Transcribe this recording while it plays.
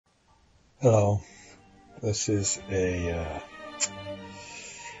Hello, this is a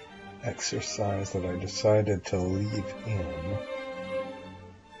exercise that I decided to leave in.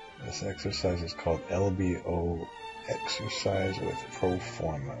 This exercise is called LBO exercise with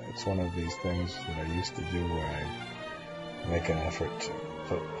Forma. It's one of these things that I used to do where I make an effort to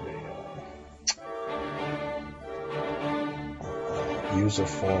put the user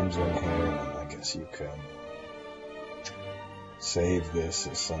forms in here, and I guess you can save this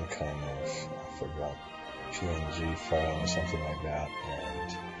as some kind of, I forgot, PNG file or something like that,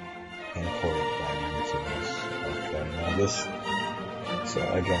 and import it back into this. Okay, now so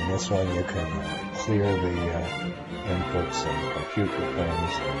again, this one you can clear the inputs and compute the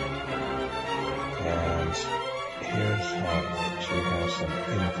things, and here's how it works. We have some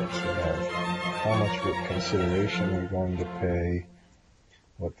inputs. We have how much consideration we're going to pay,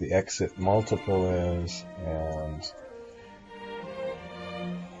 what the exit multiple is, and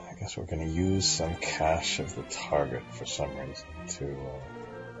I guess we're going to use some cash of the target for some reason to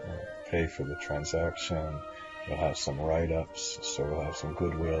pay for the transaction. We'll have some write-ups, so we'll have some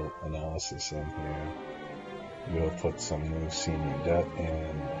goodwill analysis in here. We'll put some new senior debt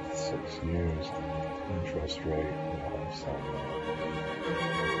in, 6 years, interest rate. We'll have some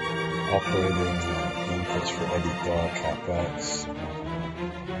operating inputs for EBITDA, CapEx,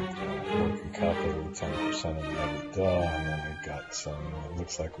 working capital, 10% of the EBITDA, and then we've got some, it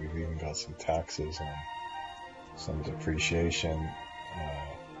looks like we've even got some taxes and some depreciation.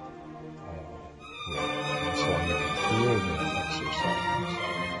 So I'm going to clear the exercise.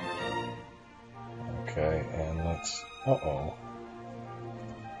 Okay, and let's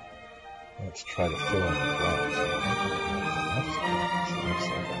try to fill in the blanks. Looks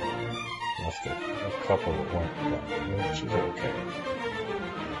like I left a couple that weren't done, which is okay.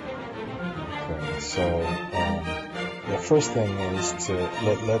 Okay, so the first thing is to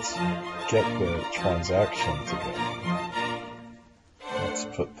let's get the transaction together. Let's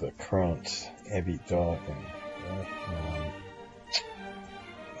put the current EBITDA in here,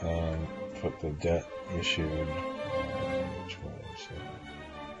 and put the debt issued, which was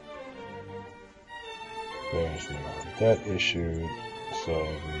there's the amount of debt issued. So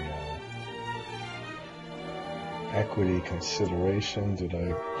the equity consideration, did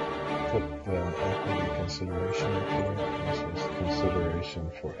I put the equity consideration up here? This is consideration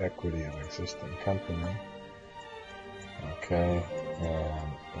for equity of existing company. Okay,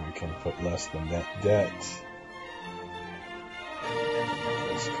 and we can put less than net debt. In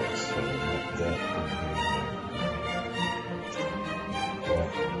this case, so net debt would be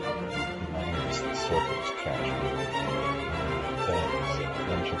minus the surplus cash. That is the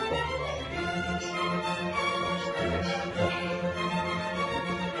enterprise value.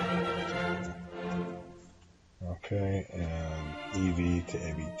 Okay, and EV to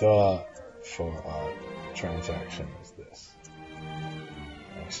EBITDA for our transaction is this.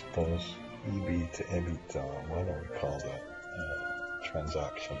 I suppose EV to EBITDA, why don't we call that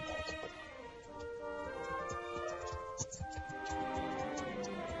transaction multiple?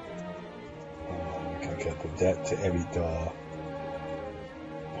 And we can get the debt to EBITDA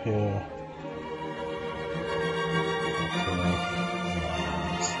here. Okay.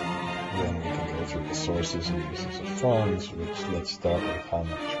 And then we can go through the sources and uses of funds, which let's start with how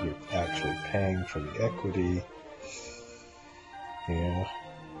much we're actually paying for the equity here.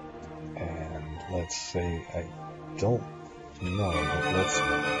 And let's say, I don't know, but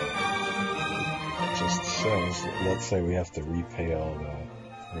let's say we have to repay all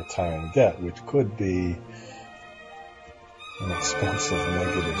the retiring debt, which could be an expensive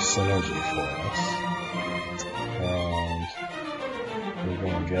negative synergy for us. And we're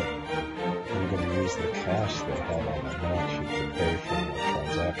going to use the cash they have on the balance sheet to pay for the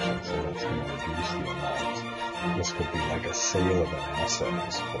transaction, so that's going to reduce the amount. This could be like a sale of an asset, I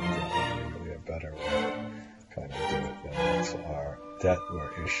suppose. That would be a better way to kind of do it. Then that's our debt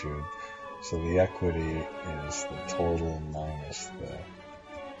we're issued. So the equity is the total minus the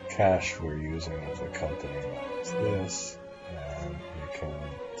cash we're using of the company minus this, and we can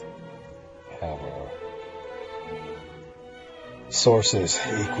have our sources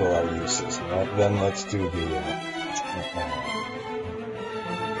equal our uses. Then let's do the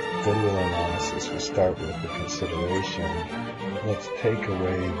goodwill analysis. We start with the consideration. Let's take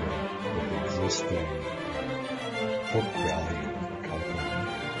away the existing book value of the company.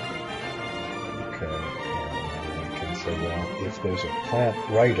 Okay, and we can say, well, if there's a plant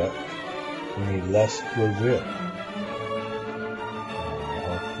write-up, we need less goodwill. I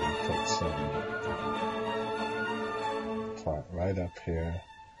hope we put some plant write-up here.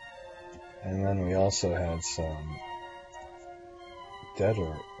 And then we also had some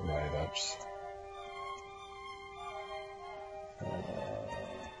debtor write-ups.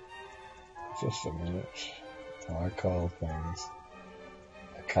 Just a minute. Oh, I call things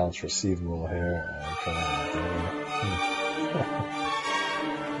accounts receivable here. I call it debtor.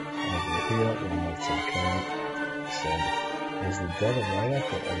 Over here, well, it's account. So, is the debtor write-up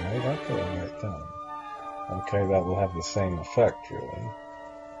or a write-up or a write-down? Okay, that will have the same effect, really.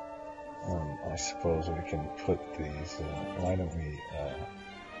 I suppose we can put these, why don't we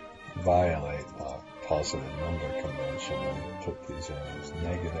violate our positive number convention and put these as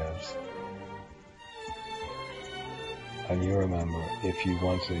negatives. And you remember, if you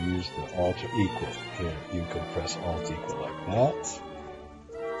want to use the alt equal here, you could press alt equal like that.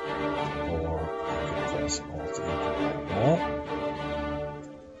 Or you could press alt equal like that.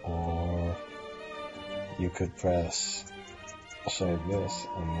 Or you could press, say this,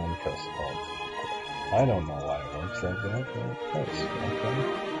 and then press alt equal. I don't know why it works like that, but it does. Okay.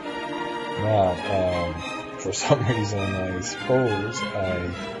 Now, for some reason, I suppose I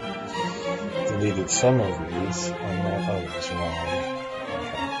deleted some of these and not others. Why?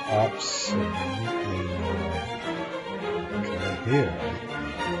 Absolutely no idea. Okay, here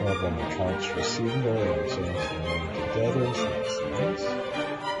we have an accounts receivable, and so to debtors, that's nice.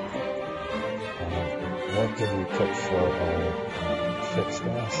 What did we put for our fixed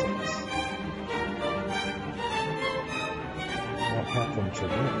assets? What happened to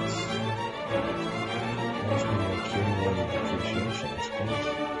this? Must be accumulated depreciation, I suppose.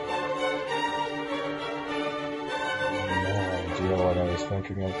 No idea what I was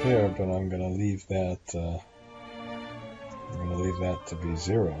thinking of here, but I'm going to leave that. I'm going to leave that to be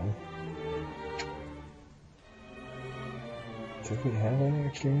 0. Did we have any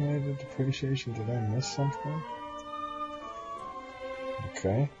accumulated depreciation? Did I miss something?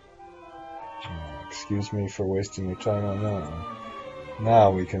 Okay. Excuse me for wasting your time on that one.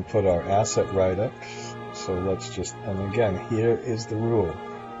 Now we can put our asset write-ups. So let's just, and again, here is the rule.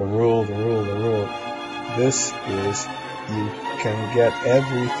 The rule. This is, you can get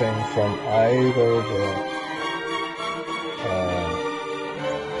everything from either the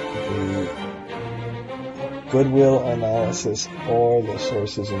goodwill analysis or the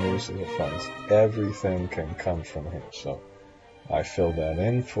sources and uses of funds. Everything can come from here. So I fill that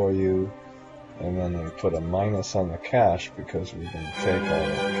in for you, and then we put a minus on the cash because we can take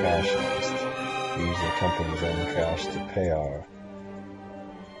our cash list. We use the company's own cash to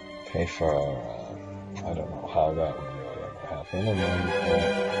pay for our, I don't know how that would really ever happen. And then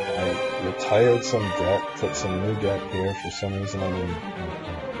I retired some debt, put some new debt here. For some reason I didn't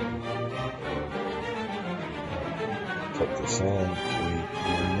put this in.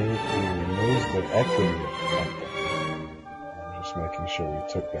 We removed the equity of the company. I'm just making sure we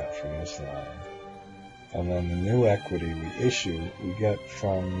took that from this line. And then the new equity we issue, we get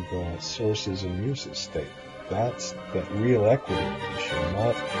from the sources and uses statement. That's the real equity we issue,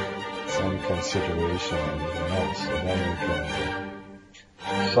 not some consideration or anything else. So then we can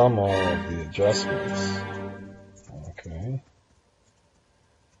sum all of the adjustments. Okay.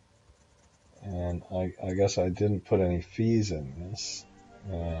 And I guess I didn't put any fees in this.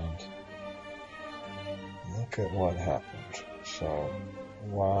 And look at what happened. So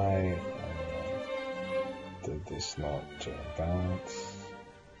why did this not balance?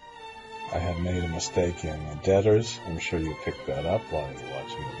 I had made a mistake in the debtors. I'm sure you picked that up while you were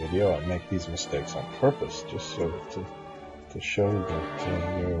watching the video. I make these mistakes on purpose just so to show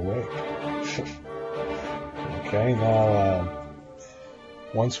that you're awake. Okay, now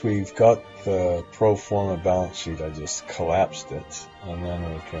once we've got the pro forma balance sheet, I just collapsed it, and then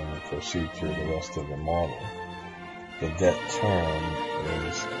we can proceed through the rest of the model. The debt term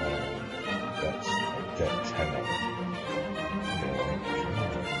is that's a debt tenor.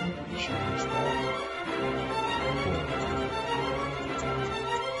 Change that.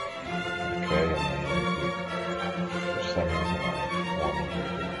 Okay, and then for some reason I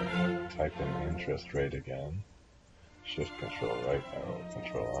want to type in the interest rate again. Shift Control right arrow,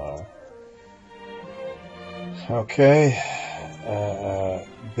 Control R. Okay,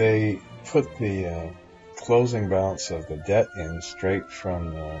 they put the closing balance of the debt in straight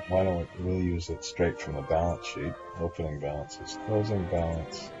from the, why don't we'll use it straight from the balance sheet. Opening balance is closing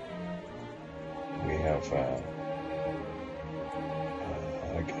balance. We have, oh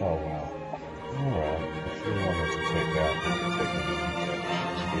well, alright, if we wanted to take that, we can take it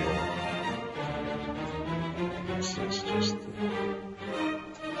here. This is just the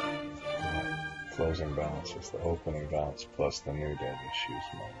closing balance is the opening balance plus the new debt issues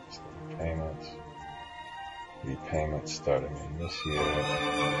minus the repayments. Repayments starting in this year.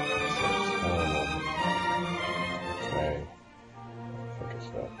 Okay.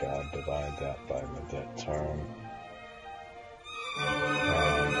 So God, divide that by the debt term.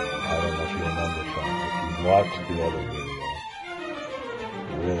 And I don't know if you remember if you watched the other video,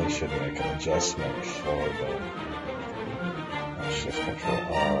 you really should make an adjustment for the shift control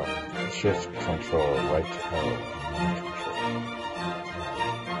R, shift control right to L,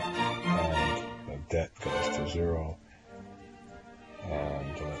 and the debt goes to 0.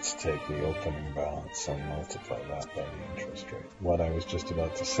 And let's take the opening balance and multiply that by the interest rate. What I was just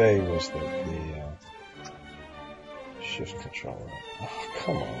about to say was that the shift control rate. Oh,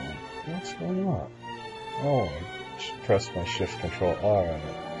 come on. What's going on? Oh, I pressed my shift control R and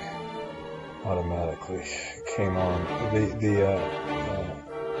it automatically came on.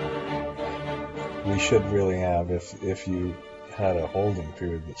 We should really have, if you had a holding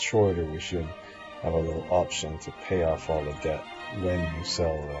period that's shorter, we should have a little option to pay off all the debt when you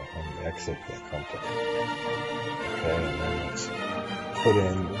sell when you exit the company. Okay, and then let's put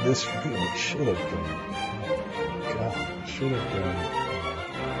in, this really should have been, oh my God, should have been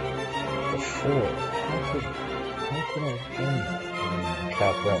before. How could I have done that in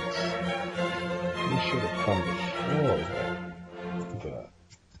CapEx? We should have come before the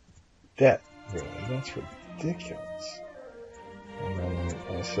debt, really. That's ridiculous. And then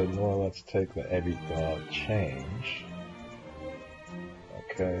I said, well, let's take the EBITDA change.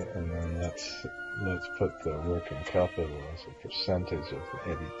 Okay, and then let's put the working capital as a percentage of the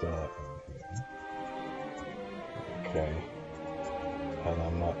EBITDA in here. Okay, and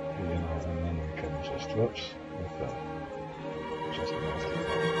I'm not, and then we can just, whoops, with that, just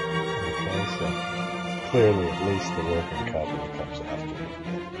multiply. Okay, so clearly at least the working capital comes after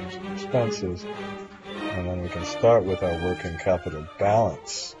the expenses, and then we can start with our working capital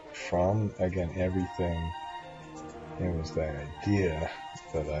balance from, again, everything. It was the idea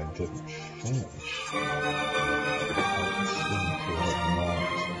that I didn't finish. I seem to have not,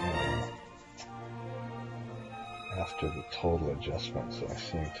 after the total adjustments, I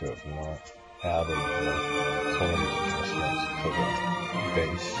seem to have not added the total adjustments to the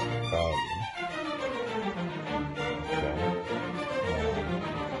base value. Okay.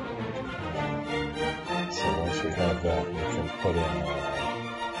 So once we have that, we can put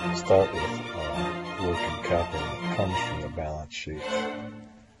in, start with working capital that comes from the balance sheet.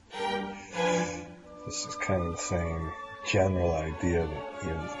 This is kind of the same general idea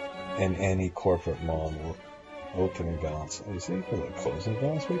that in any corporate model, opening balance is equal to closing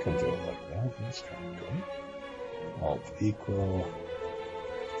balance. We can do it like that. That's kind of good. Alt equal,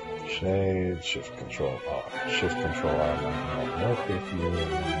 shade, shift control R. Shift control R might not work with you, and then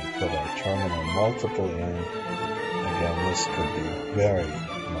we put our terminal multiple in. Again, this could be very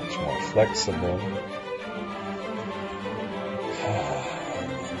much more flexible.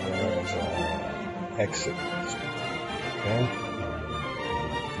 There's exit. Okay.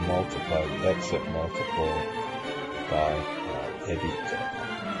 Multiply the exit multiple by EBITDA.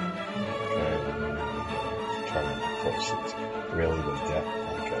 Okay. Terminal, of course, it's really the debt,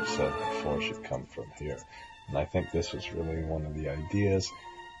 like I said before, should come from here. And I think this was really one of the ideas.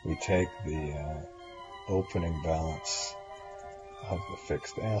 We take the opening balance of the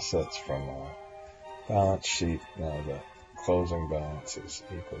fixed assets from our balance sheet. Now the closing balance is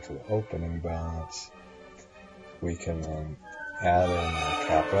equal to the opening balance. We can then add in our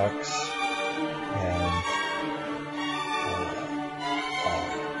CapEx, and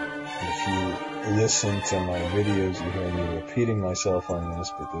if you listen to my videos, you hear me repeating myself on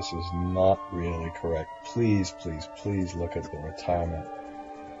this, but this is not really correct. Please, please, please look at the retirement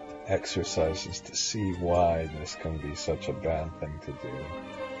exercises to see why this can be such a bad thing to do.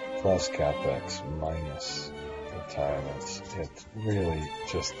 Plus CapEx minus retirements. It really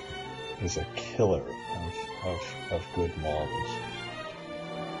just is a killer of good models.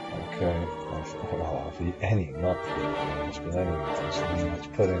 Okay, well, any, not good models, but any models. And let's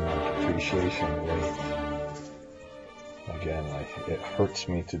put in a depreciation rate. Again, it hurts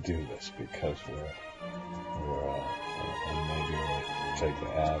me to do this because and maybe we'll take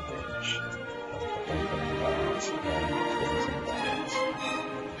the average of the opening balance and the closing balance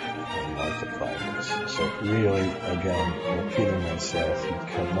and multiply this. So really, again, repeating myself, you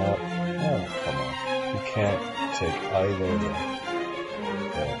cannot, you can't take either the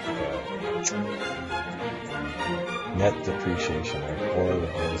net depreciation rate or the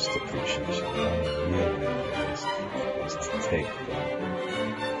gross depreciation rate. The real way is to take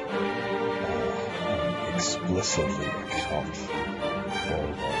explicitly account for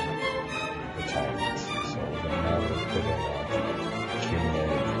the retirements. So we're now going to put in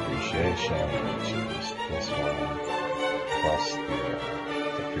accumulated depreciation, which is this one, plus the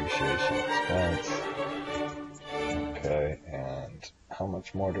depreciation expense. Okay, and how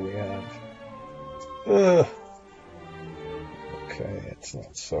much more do we have? Ugh. Okay, it's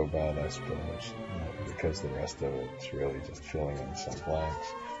not so bad, I suppose, because the rest of it's really just filling in some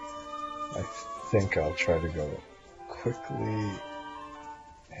blanks. I think I'll try to go quickly.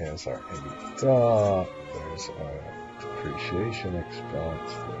 Here's our EBITDA, there's our depreciation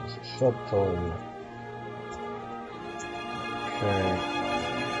expense, there's a subtotal. Okay,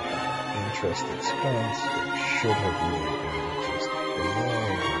 interest expense, which should have really been just below.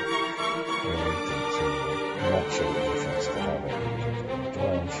 Much of the difference to have it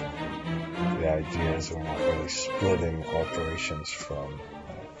above. The idea is we're not really splitting operations from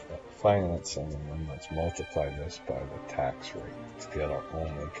financing, and then let's multiply this by the tax rate to get our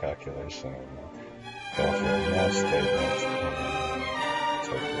only calculation of the profit and loss statement, and then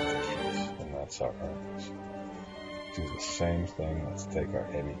take the difference, and that's our earnings. Do the same thing, let's take our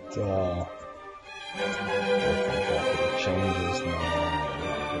EBITDA, working capital changes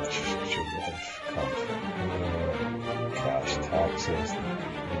now, which should have come from cash taxes,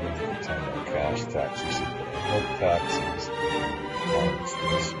 pretend our cash taxes equal book taxes, minus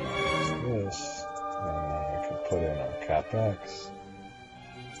this, and we can put in our capex,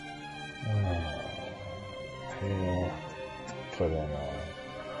 here, put in our,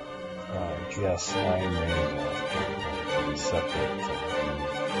 I guess I made a separate, we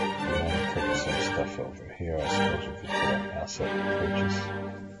want to put some stuff over here. I suppose we could put an asset purchase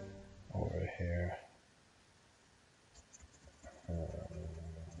over here.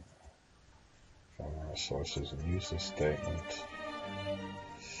 From our sources and uses statement.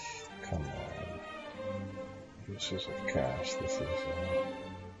 Come on. Uses of cash. This is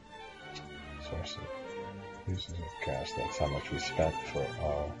sources, uses of cash. That's how much we spent for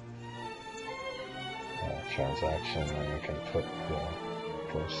our transaction. And we can put the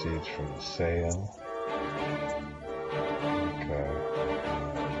proceeds from the sale. Okay.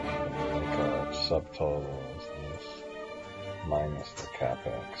 Like our subtotal is this, minus the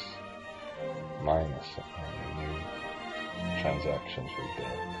capex, minus any new transactions we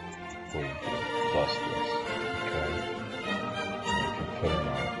did, plus this. Okay. And we can put in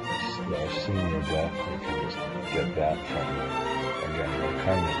our senior debt. We can just get that from, again, we're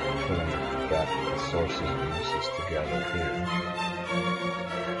kind of putting that the sources and uses together here.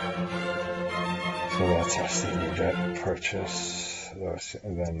 So that's our senior debt purchase.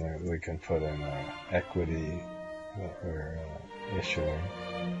 And then we can put in our equity that we're issuing.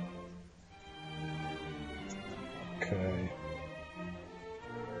 Okay.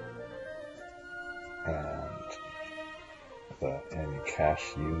 And any cash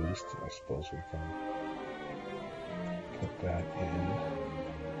used, I suppose we can put that in.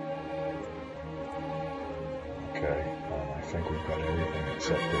 Okay, I think we've got everything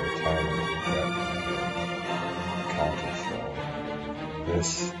except the retirement accounted for. This,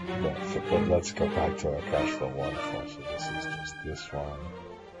 but let's go back to our cash flow waterfall. So this is just this one.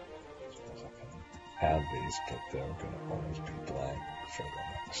 I suppose I can add these, but they're going to always be blank for the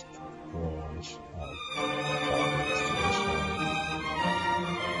next rows. Copy this to this one.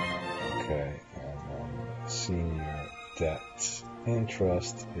 Okay, and then senior debt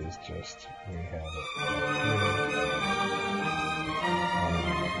interest is just, we have it right here.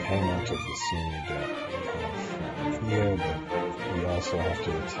 Payment of the senior debt we have from here, but we also have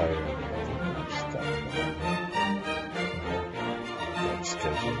to retire the other stuff. Debt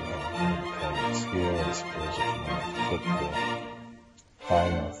schedule payments here. I suppose if you want to put the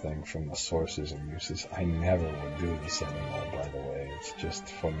final thing from the sources and uses, I never would do this anymore, by the way. It's just,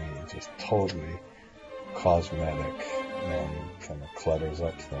 for me, just totally cosmetic and kind of clutters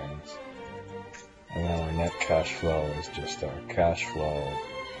up things. And then our net cash flow is just our cash flow,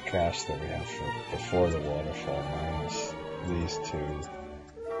 cash that we have for before the waterfall minus these two.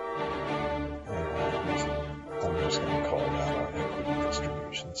 And I'm just going to call that our equity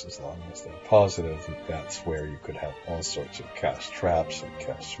distributions as long as they're positive. That's where you could have all sorts of cash traps and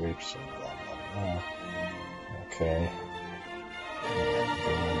cash sweeps and blah, blah, blah. Okay.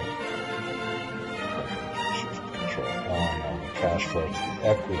 Now the cash flow to the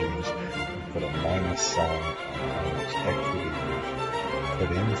equities, we put a minus sign on how much equity we've put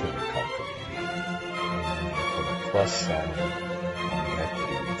into the company, and then we put a plus sign on the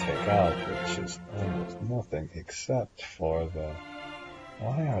equity we take out, which is almost nothing except for the,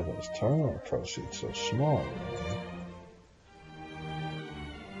 why are those terminal proceeds so small, really?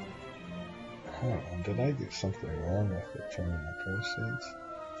 Did I do something wrong with the terminal proceeds?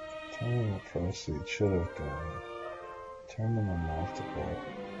 Terminal proceeds should have been terminal multiple.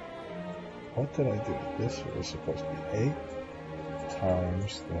 What did I do? This was supposed to be 8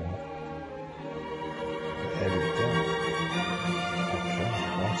 times the EBITDA. Okay.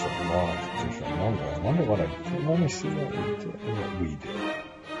 want a different number. I wonder what I did. Let me see what we did.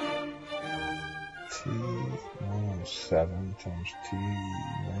 T107 times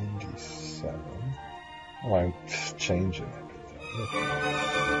T97. Oh, I'm changing everything. Okay.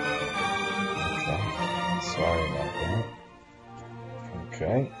 Sorry about that.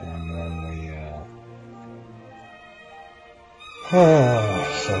 Okay, and then we,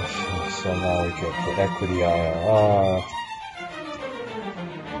 so now we get the equity IRR.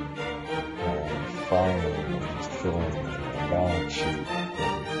 And finally, we're just filling in the balance sheet.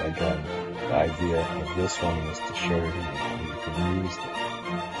 Again, the idea of this one is to show you can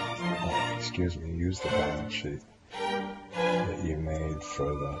use the balance sheet that you made for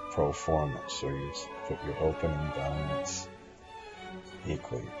the pro forma. So you put your opening balance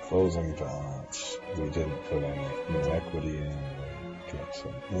equal your closing balance. We didn't put any new equity in. We get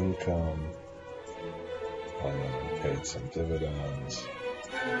some income, and then we paid some dividends.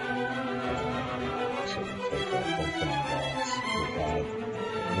 So we take our opening balance. We had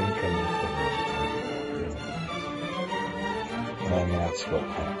income and that's what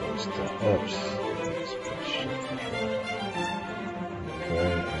happens to oops.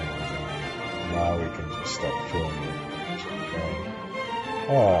 Okay, and now we can just start filling in.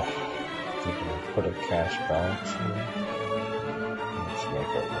 Okay. Did we put a cash balance in? Let's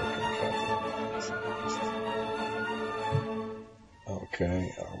make our working capital balance. Okay,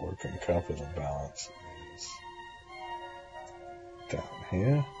 our working capital balance is down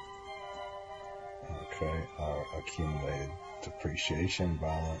here. Okay, our accumulated depreciation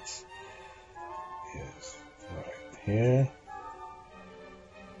balance is right here.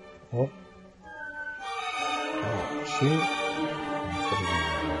 Oh, see? Put it in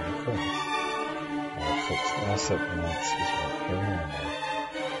the right place. Our fixed asset balance is right here, and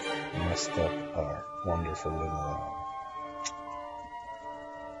I messed up our wonderful little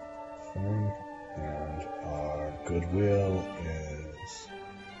thing. And our goodwill is,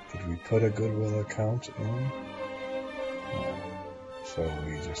 did we put a goodwill account in? No. So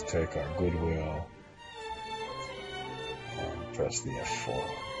we just take our goodwill and press the F4.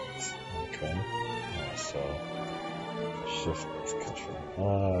 Okay. So Shift Control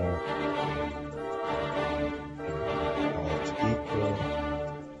R. It's equal.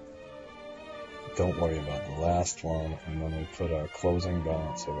 Don't worry about the last one. And then we put our closing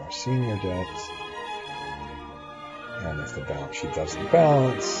balance of our senior debts. And if the balance sheet doesn't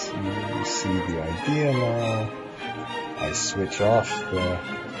balance, you see the idea now. I switch off the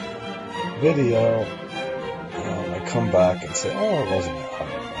video, and I come back and say, oh, it wasn't a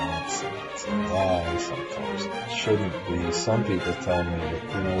 100 balance. It's a lie. Sometimes it shouldn't be. Some people tell me that,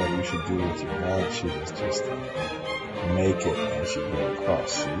 you know, what you should do with your balance sheet is just make it as you go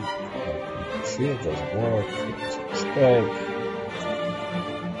across. See? You can see it doesn't work. It's a mistake.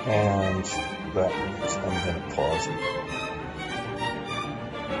 And that means I'm going to pause it.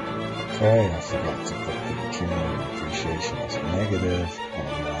 Okay, I forgot to put the accumulated depreciation as negative, and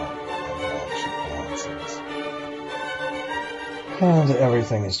now our balance sheet balances. And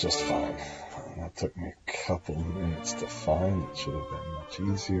everything is just fine. And that took me a couple minutes to find. It should have been much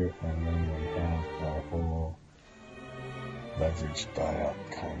easier. And then we have our whole leveraged buyout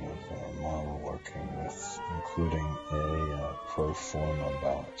kind of model working with, including a pro forma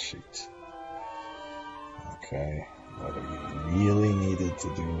balance sheet. Okay, whether you really needed to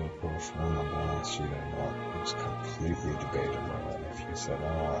do a pro forma balance sheet or not was completely debatable. And if you said,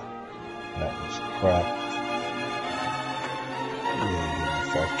 that was crap, it really didn't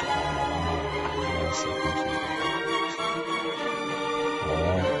affect it all at all. Yes, I think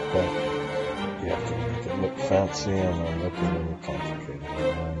alright, but you have to make it look fancy and then look a little complicated.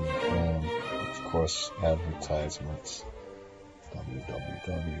 And of course, advertisements.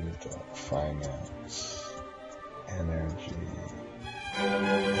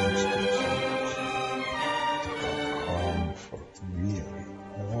 www.financeenergyinstitute.com for really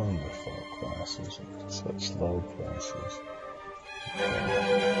wonderful classes at such low prices. Okay.